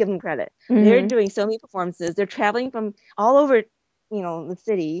 I have to give them credit. They're doing so many performances. They're traveling from all over, the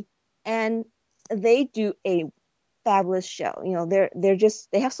city, and they do a fabulous show.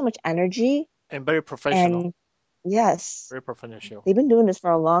 They have so much energy and very professional. And yes, very professional. They've been doing this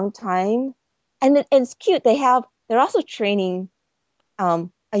for a long time, and it's cute. They're also training a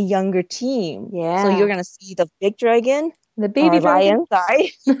younger team. Yeah. So you're gonna see the big dragon, the baby lion,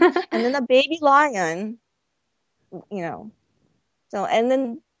 sorry, and then the baby lion. So and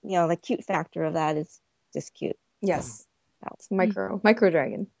then the cute factor of that is just cute. Yes. It's micro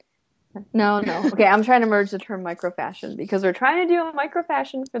dragon. No. Okay, I'm trying to merge the term micro fashion because we're trying to do a micro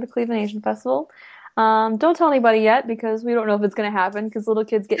fashion for the Cleveland Asian Festival. Don't tell anybody yet because we don't know if it's going to happen because little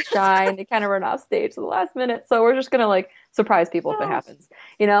kids get shy and they kind of run off stage at the last minute. So we're just going to like surprise people if it happens,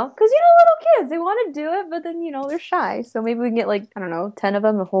 Because little kids, they want to do it, but then they're shy. So maybe we can get like, I don't know, 10 of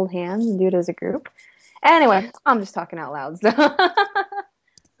them to hold hands and do it as a group. Anyway, I'm just talking out loud. So.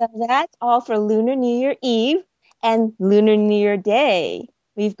 So that's all for Lunar New Year Eve and Lunar New Year Day.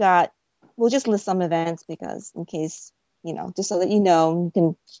 We'll just list some events because in case, just so that you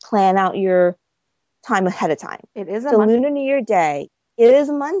can plan out your time ahead of time. It is so Lunar New Year Day. It is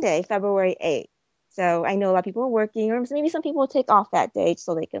Monday, February 8th. So I know a lot of people are working, or maybe some people will take off that day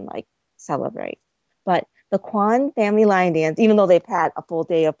so they can celebrate. But the Kwan Family Lion Dance, even though they've had a full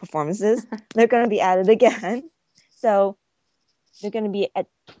day of performances, they're going to be added again. So they're going to be at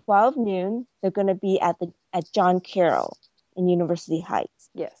 12 noon. They're going to be at John Carroll in University Heights.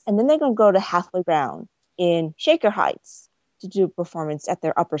 Yes. And then they're going to go to Halfway Round in Shaker Heights to do a performance at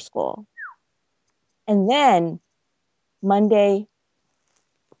their upper school. And then Monday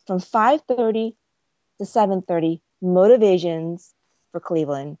from 5:30 to 7:30, Motivations for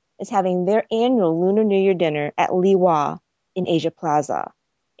Cleveland is having their annual Lunar New Year dinner at Li Wah in Asia Plaza.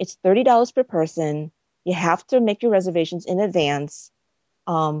 It's $30 per person. You have to make your reservations in advance.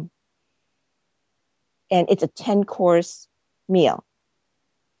 And it's a 10-course meal.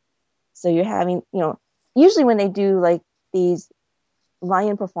 So you're having, usually when they do these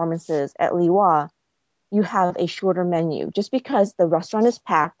lion performances at Li Wah, you have a shorter menu. Just because the restaurant is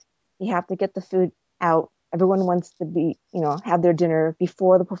packed, you have to get the food out. Everyone wants to have their dinner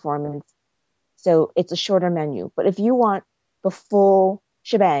before the performance. So it's a shorter menu. But if you want the full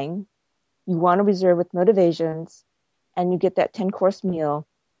shebang, you want to reserve with Motivations, and you get that 10-course meal,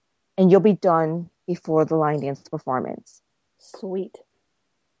 and you'll be done before the line dance performance. Sweet.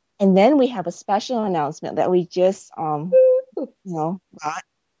 And then we have a special announcement that we just, got.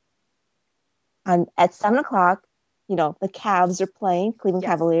 At 7 o'clock, the Cavs are playing, Cleveland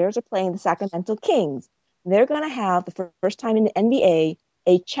Cavaliers are playing the Sacramento Kings. They're going to have, the first time in the NBA,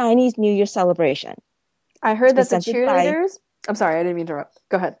 a Chinese New Year celebration. I heard that the cheerleaders... I'm sorry, I didn't mean to interrupt.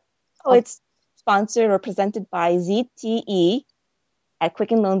 Go ahead. Oh, it's sponsored or presented by ZTE at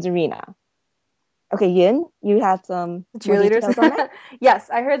Quicken Loans Arena. Okay, Yin, you have some cheerleaders on that? Yes,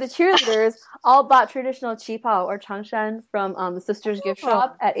 I heard the cheerleaders all bought traditional qipao or changshan from the Sisters Gift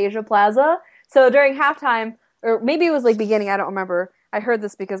Shop at Asia Plaza. So during halftime, or maybe it was beginning, I don't remember. I heard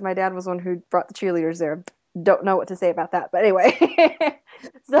this because my dad was one who brought the cheerleaders there. Don't know what to say about that, but anyway.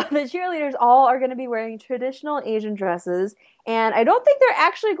 So the cheerleaders all are going to be wearing traditional Asian dresses, and I don't think they're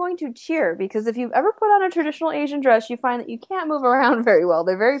actually going to cheer, because if you've ever put on a traditional Asian dress, you find that you can't move around very well.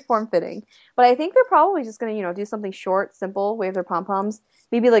 They're very form-fitting. But I think they're probably just going to, do something short, simple, wave their pom-poms,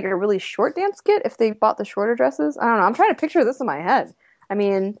 maybe a really short dance kit if they bought the shorter dresses. I don't know. I'm trying to picture this in my head. I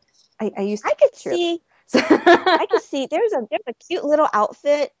mean, I could see there's a cute little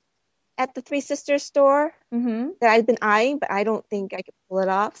outfit at the Three Sisters store that I've been eyeing, but I don't think I could pull it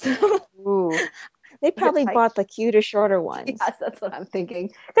off. So they probably bought the cuter, shorter ones. Yes, that's what I'm thinking.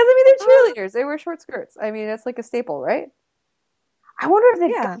 Because they're cheerleaders. They wear short skirts. It's like a staple, right? I wonder if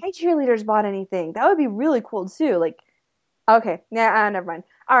the guy cheerleaders bought anything. That would be really cool too. Okay, never mind.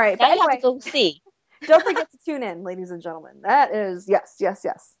 All right, but anyway, go see. Don't forget to tune in, ladies and gentlemen. That is yes.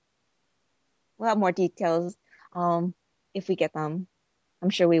 We'll have more details if we get them.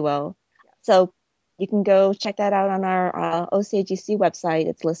 I'm sure we will. So you can go check that out on our OCAGC website.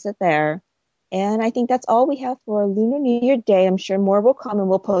 It's listed there. And I think that's all we have for Lunar New Year Day. I'm sure more will come and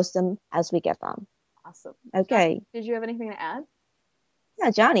we'll post them as we get them. Awesome. Okay. Did you have anything to add?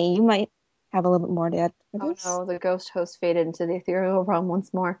 Yeah, Johnny, you might have a little bit more to add for this. Oh no, the ghost host faded into the ethereal realm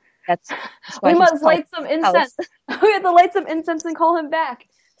once more. We must light some incense. We have to light some incense and call him back.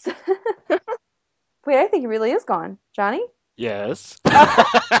 Wait, I think he really is gone. Johnny? Yes.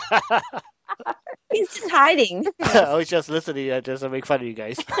 He's just hiding. I was just listening just to make fun of you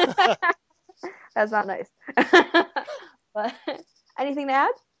guys. That's not nice. But anything to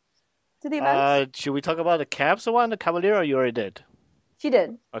add to the event? Should we talk about the Cavs one, the Cavalier, or you already did? She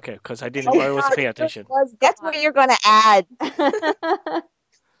did. Okay, because I wasn't paying attention. That's what you're going to add. No,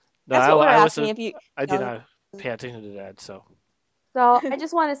 That's what we're asking. I did not pay attention to that, so. So I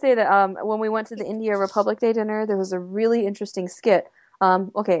just want to say that when we went to the India Republic Day dinner, there was a really interesting skit. I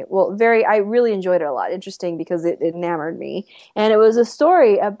really enjoyed it a lot. Interesting because it enamored me. And it was a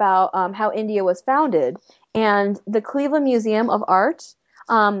story about how India was founded. And the Cleveland Museum of Art,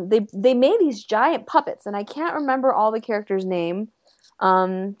 they made these giant puppets. And I can't remember all the characters' name.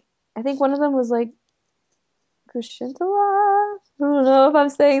 I think one of them was Kushintala. I don't know if I'm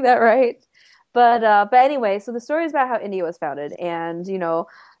saying that right. But anyway, so the story is about how India was founded, and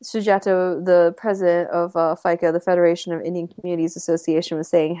Sujato, the president of FICA, the Federation of Indian Communities Association, was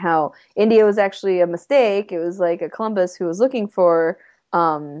saying how India was actually a mistake. It was like a Columbus who was looking for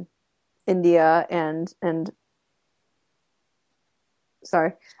India, and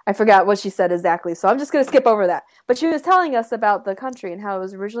sorry, I forgot what she said exactly, so I'm just going to skip over that. But she was telling us about the country and how it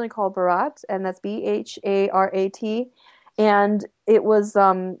was originally called Bharat, and that's Bharat. And it was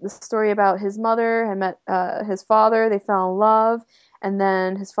the story about his mother had met his father. They fell in love, and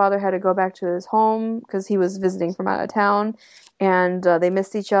then his father had to go back to his home because he was visiting from out of town, and they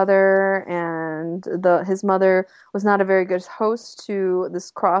missed each other. And his mother was not a very good host to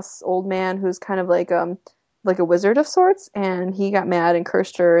this cross old man who's kind of like a wizard of sorts, and he got mad and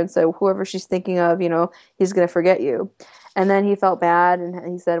cursed her and said, whoever she's thinking of, he's going to forget you. And then he felt bad,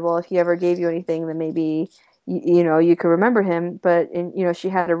 and he said, well, if he ever gave you anything, then maybe you could remember him. But she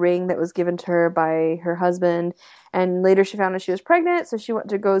had a ring that was given to her by her husband, and later she found out she was pregnant, so she went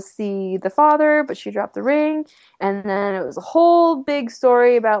to go see the father, but she dropped the ring. And then it was a whole big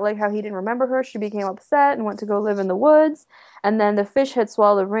story about like how he didn't remember her. She became upset and went to go live in the woods, and then the fish had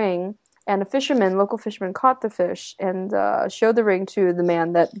swallowed the ring. And local fisherman, caught the fish and showed the ring to the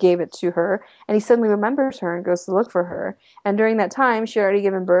man that gave it to her. And he suddenly remembers her and goes to look for her. And during that time, she had already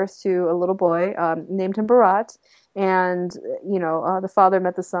given birth to a little boy, named him Bharat. And, the father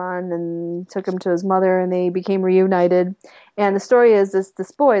met the son and took him to his mother, and they became reunited. And the story is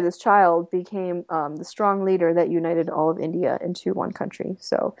this boy, this child, became the strong leader that united all of India into one country.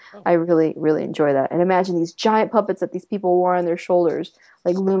 So I really, really enjoy that. And imagine these giant puppets that these people wore on their shoulders,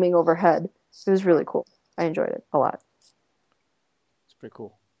 like looming overhead. It was really cool. I enjoyed it a lot. It's pretty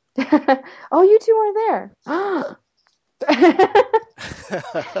cool. Oh, you two are there.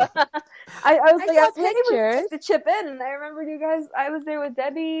 I was like, I was pictures to chip in, and I remembered you guys. I was there with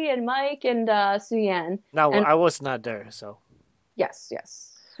Debbie and Mike and Suyan. No, and I was not there, so. Yes,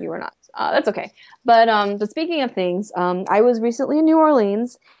 you were not. That's okay. But speaking of things, I was recently in New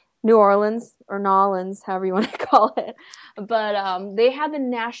Orleans or Nolans, however you want to call it. But they had the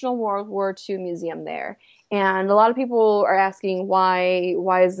National World War II Museum there. And a lot of people are asking why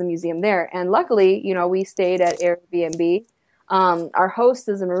is the museum there? And luckily, we stayed at Airbnb. Our host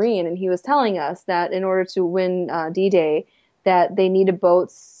is a Marine, and he was telling us that in order to win D-Day, that they needed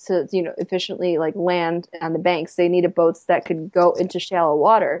boats to, efficiently like land on the banks. They needed boats that could go into shallow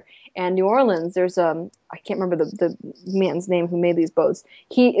water. And New Orleans, there's I can't remember the man's name who made these boats.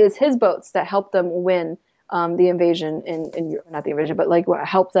 Is his boats that helped them win the invasion in not the invasion, but like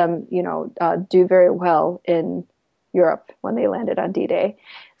helped them, do very well in Europe when they landed on D-Day.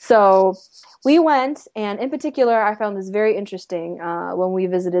 So we went, and in particular, I found this very interesting when we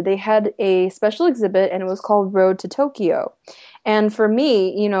visited. They had a special exhibit, and it was called Road to Tokyo. And for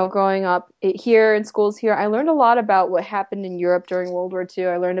me, growing up here in schools here, I learned a lot about what happened in Europe during World War II.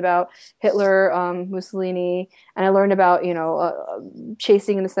 I learned about Hitler, Mussolini, and I learned about,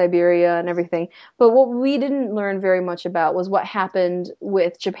 chasing into Siberia and everything. But what we didn't learn very much about was what happened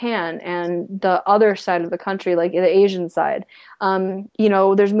with Japan and the other side of the country, like the Asian side.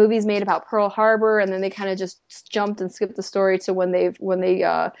 There's movies made about Pearl Harbor, and then they kind of just jumped and skipped the story to when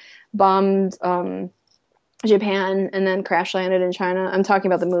they bombed Japan and then crash landed in China. I'm talking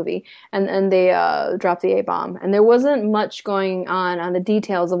about the movie. And they dropped the A-bomb. And there wasn't much going on the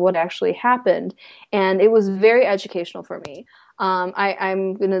details of what actually happened. And it was very educational for me.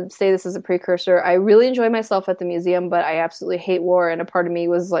 I'm going to say this as a precursor. I really enjoyed myself at the museum, but I absolutely hate war. And a part of me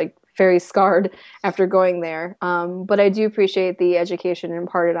was like very scarred after going there. But I do appreciate the education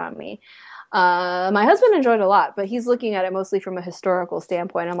imparted on me. My husband enjoyed it a lot, but he's looking at it mostly from a historical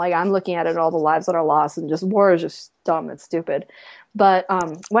standpoint. I'm looking at it, all the lives that are lost, and just war is just dumb and stupid. But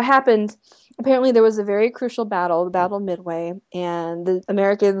what happened, apparently there was a very crucial battle, the Battle of Midway, and the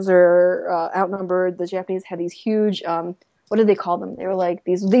Americans are outnumbered. The Japanese had these huge, what did they call them? They were like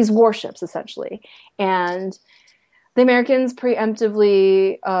these warships, essentially. And the Americans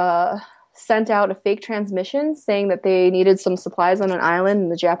preemptively sent out a fake transmission saying that they needed some supplies on an island,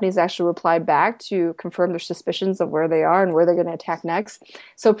 and the Japanese actually replied back to confirm their suspicions of where they are and where they're going to attack next.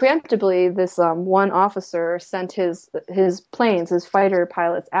 So preemptively, this one officer sent his planes, his fighter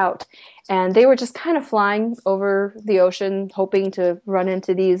pilots out, and they were just kind of flying over the ocean, hoping to run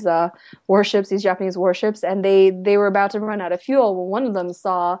into these warships, these Japanese warships, and they were about to run out of fuel when one of them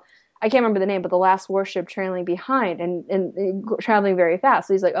saw, I can't remember the name, but the last warship trailing behind and traveling very fast.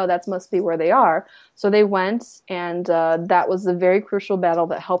 So he's like, oh, that must be where they are. So they went, and that was a very crucial battle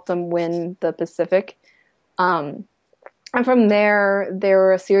that helped them win the Pacific. And from there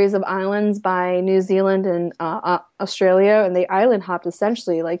were a series of islands by New Zealand and Australia, and they island hopped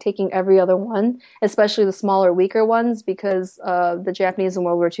essentially, like taking every other one, especially the smaller, weaker ones, because the Japanese in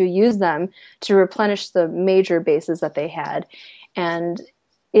World War II used them to replenish the major bases that they had. And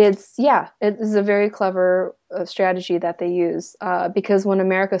it is a very clever strategy that they use because when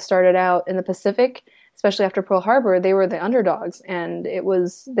America started out in the Pacific, especially after Pearl Harbor, they were the underdogs, and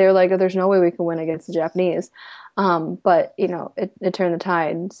they're like, there's no way we can win against the Japanese. But it turned the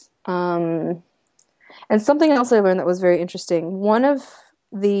tides. And something else I learned that was very interesting. One of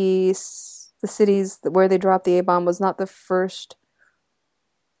the cities where they dropped the A bomb was not the first.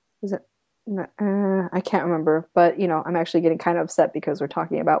 Was it? I can't remember, but I'm actually getting kind of upset because we're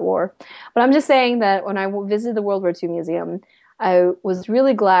talking about war. But I'm just saying that when I visited the World War II Museum, I was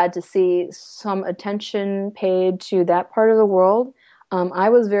really glad to see some attention paid to that part of the world. I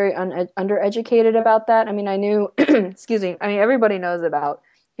was very undereducated about that. I mean, I knew, excuse me, I mean, everybody knows about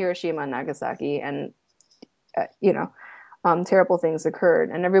Hiroshima and Nagasaki, and, terrible things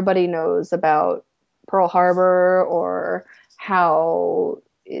occurred. And everybody knows about Pearl Harbor, or how,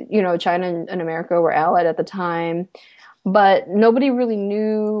 China and America were allied at the time. But nobody really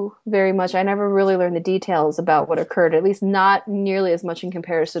knew very much. I never really learned the details about what occurred, at least not nearly as much in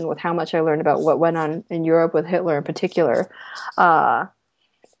comparison with how much I learned about what went on in Europe with Hitler in particular.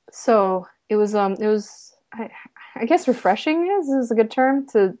 So I guess refreshing is a good term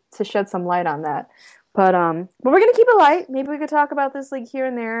to shed some light on that. But we're gonna keep it light. Maybe we could talk about this like here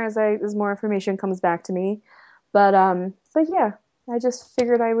and there as more information comes back to me. But yeah, I just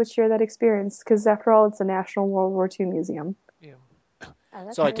figured I would share that experience because after all, it's a National World War II museum. Yeah. Oh,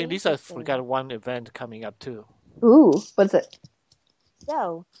 that's So I really think Lisa interesting. forgot one event coming up too. Ooh, what is it?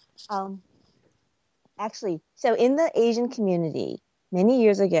 So, actually, so in the Asian community, many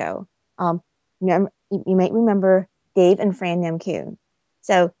years ago, you might remember Dave and Fran Namkoon.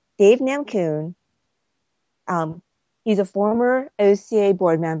 So Dave Namkoon, he's a former OCA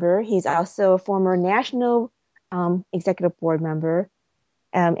board member. He's also a former national executive board member,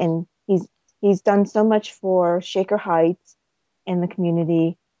 and he's done so much for Shaker Heights and the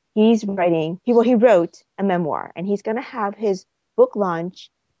community. He wrote a memoir, and he's going to have his book launch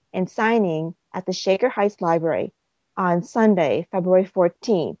and signing at the Shaker Heights Library on Sunday, February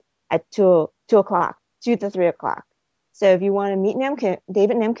 14th at 2 o'clock, 2 to 3 o'clock. So if you want to meet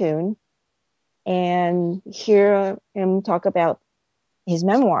David Namkoon and hear him talk about his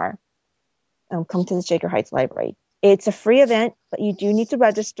memoir, come to the Shaker Heights Library. It's a free event, but you do need to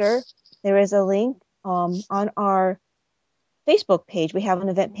register. There is a link on our Facebook page. We have an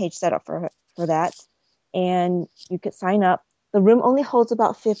event page set up for that, and you could sign up. The room only holds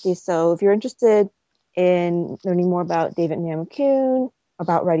about 50, so if you're interested in learning more about David Namkoon,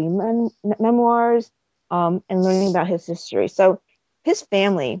 about writing memoirs, and learning about his history. So his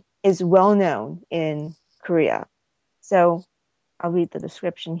family is well known in Korea. So I'll read the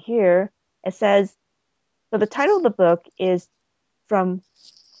description here. It says, so the title of the book is From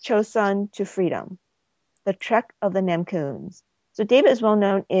Chosun to Freedom, The Trek of the Namkoons. So David is well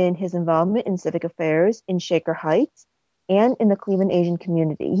known in his involvement in civic affairs in Shaker Heights and in the Cleveland Asian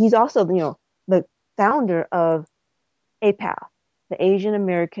community. He's also, the founder of APAF, the Asian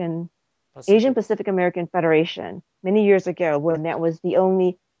Pacific American Federation, many years ago, when that was the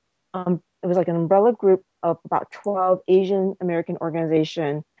only, it was like an umbrella group of about 12 Asian American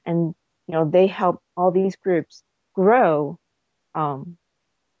organizations, and they help all these groups grow, and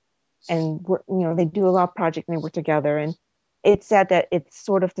they do a lot of projects and they work together. And it's sad that it's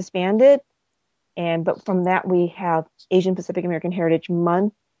sort of disbanded. But from that, we have Asian Pacific American Heritage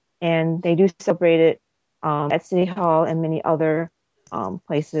Month, and they do celebrate it at City Hall and many other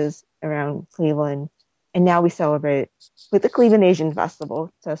places around Cleveland. And now we celebrate it with the Cleveland Asian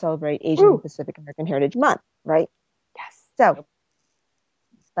Festival to celebrate Asian Pacific American Heritage Month, right? Yes. So,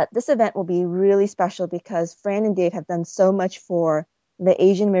 but this event will be really special because Fran and Dave have done so much for the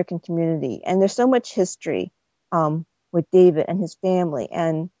Asian American community, and there's so much history with David and his family.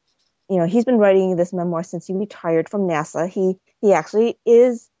 And he's been writing this memoir since he retired from NASA. He actually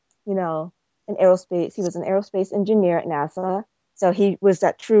is, an aerospace. He was an aerospace engineer at NASA. So he was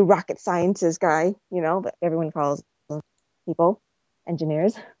that true rocket scientist guy, that everyone calls people,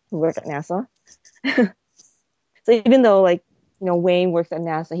 engineers who work at NASA. So even though Wayne works at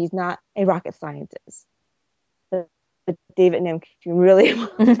NASA, he's not a rocket scientist. But David Namkoon really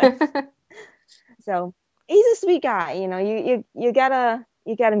was. So he's a sweet guy. You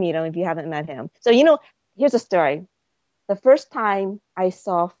gotta meet him if you haven't met him. So here's a story. The first time I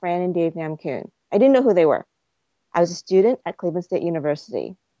saw Fran and Dave Namkoon, I didn't know who they were. I was a student at Cleveland State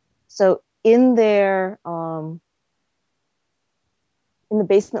University. So in their in the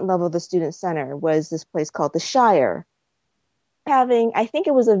basement level of the student center was this place called the Shire, having, I think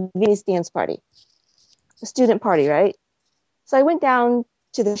it was a Viennese dance party, a student party, right? So I went down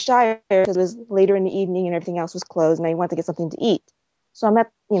to the Shire because it was later in the evening and everything else was closed, and I wanted to get something to eat. So I'm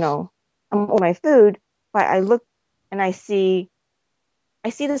on my food, but I look and I see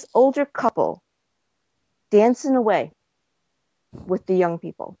this older couple dancing away with the young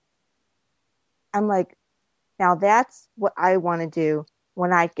people. I'm like, now that's what I want to do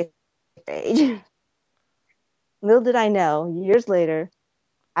when I get of age. Little did I know, years later,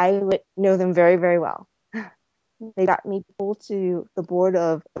 I would know them very, very well. They got me pulled to the board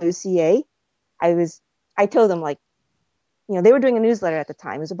of OCA. I told them, like, they were doing a newsletter at the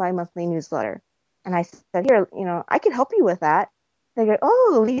time. It was a bi-monthly newsletter. And I said, here, I can help you with that. They go,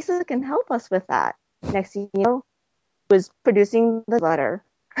 oh, Lisa can help us with that. Next thing you know, was producing the letter.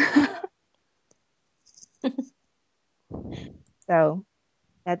 So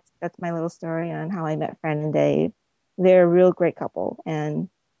that's my little story on how I met Fran and Dave. They're a real great couple, and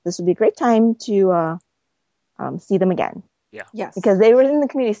this would be a great time to see them again. Yeah. Yes. Because they were in the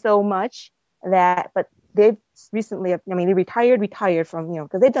community so much but they've recently, they retired from,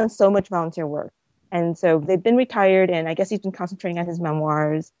 because they've done so much volunteer work. And so they've been retired, and I guess he's been concentrating on his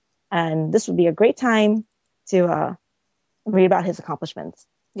memoirs. And this would be a great time to read about his accomplishments.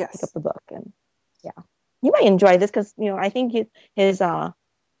 Yes. Pick up the book, and yeah, you might enjoy this because I think his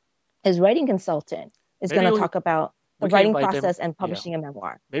writing consultant is going to talk about the writing process and publishing a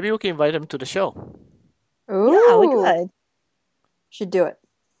memoir. Maybe we can invite him to the show. Ooh. Yeah, we could. Should do it,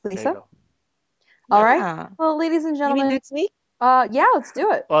 Lisa. Yeah. All right. Well, ladies and gentlemen, maybe next week. Yeah, let's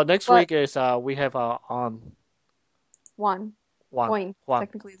do it. Well, next week is we have on Juan. Juan.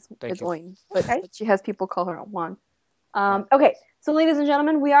 Technically, it's Oin, but Okay. she has people call her Juan. Okay, so ladies and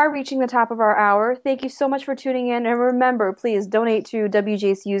gentlemen, we are reaching the top of our hour. Thank you so much for tuning in, and remember, please donate to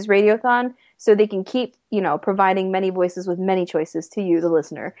WJCU's Radiothon so they can keep, providing many voices with many choices to you, the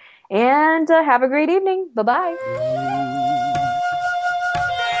listener. And have a great evening. Bye-bye.